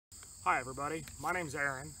Hi everybody, my name's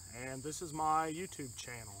Aaron and this is my YouTube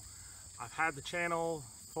channel. I've had the channel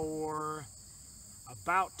for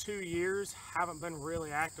about 2 years, haven't been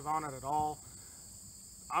really active on it at all.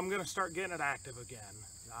 I'm going to start getting it active again.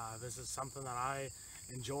 This is something that I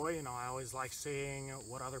enjoy. I always like seeing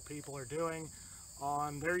what other people are doing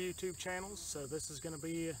on their YouTube channels, so this is going to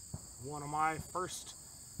be one of my first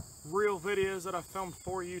real videos that I filmed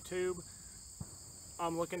for YouTube.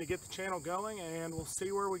 I'm looking to get the channel going and we'll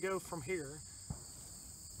see where we go from here.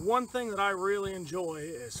 One thing that I really enjoy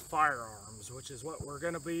is firearms, which is what we're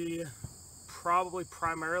going to be probably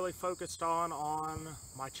primarily focused on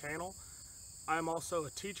my channel. I'm also a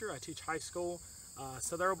teacher. I teach high school,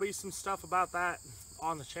 so there will be some stuff about that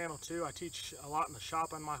on the channel too. I teach a lot in the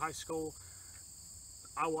shop in my high school.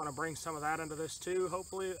 I want to bring some of that into this too,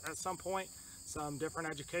 hopefully at some point. Some different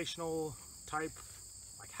educational type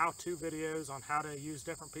like how-to videos on how to use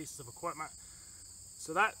different pieces of equipment.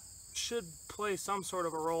 So that should play some sort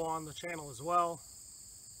of a role on the channel as well.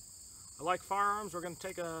 I like firearms. We're going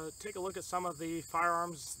to take a look at some of the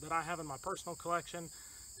firearms that I have in my personal collection.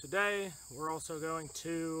 Today, we're also going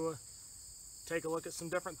to take a look at some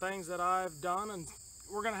different things that I've done, and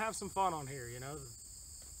we're going to have some fun on here.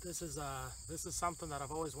 This is something that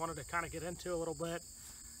I've always wanted to kind of get into a little bit.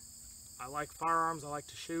 I like firearms. I like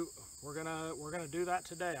to shoot. We're gonna do that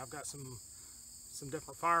today. I've got some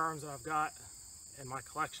different firearms that I've got in my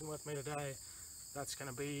collection with me today. That's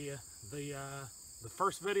gonna be the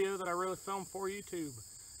first video that I really filmed for YouTube.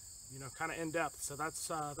 Kind of in depth. So that's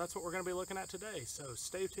what we're gonna be looking at today. So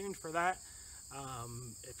stay tuned for that.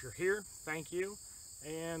 If you're here, thank you,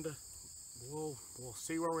 and we'll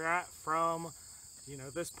see where we're at from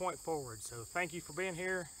this point forward. So thank you for being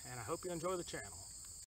here, and I hope you enjoy the channel.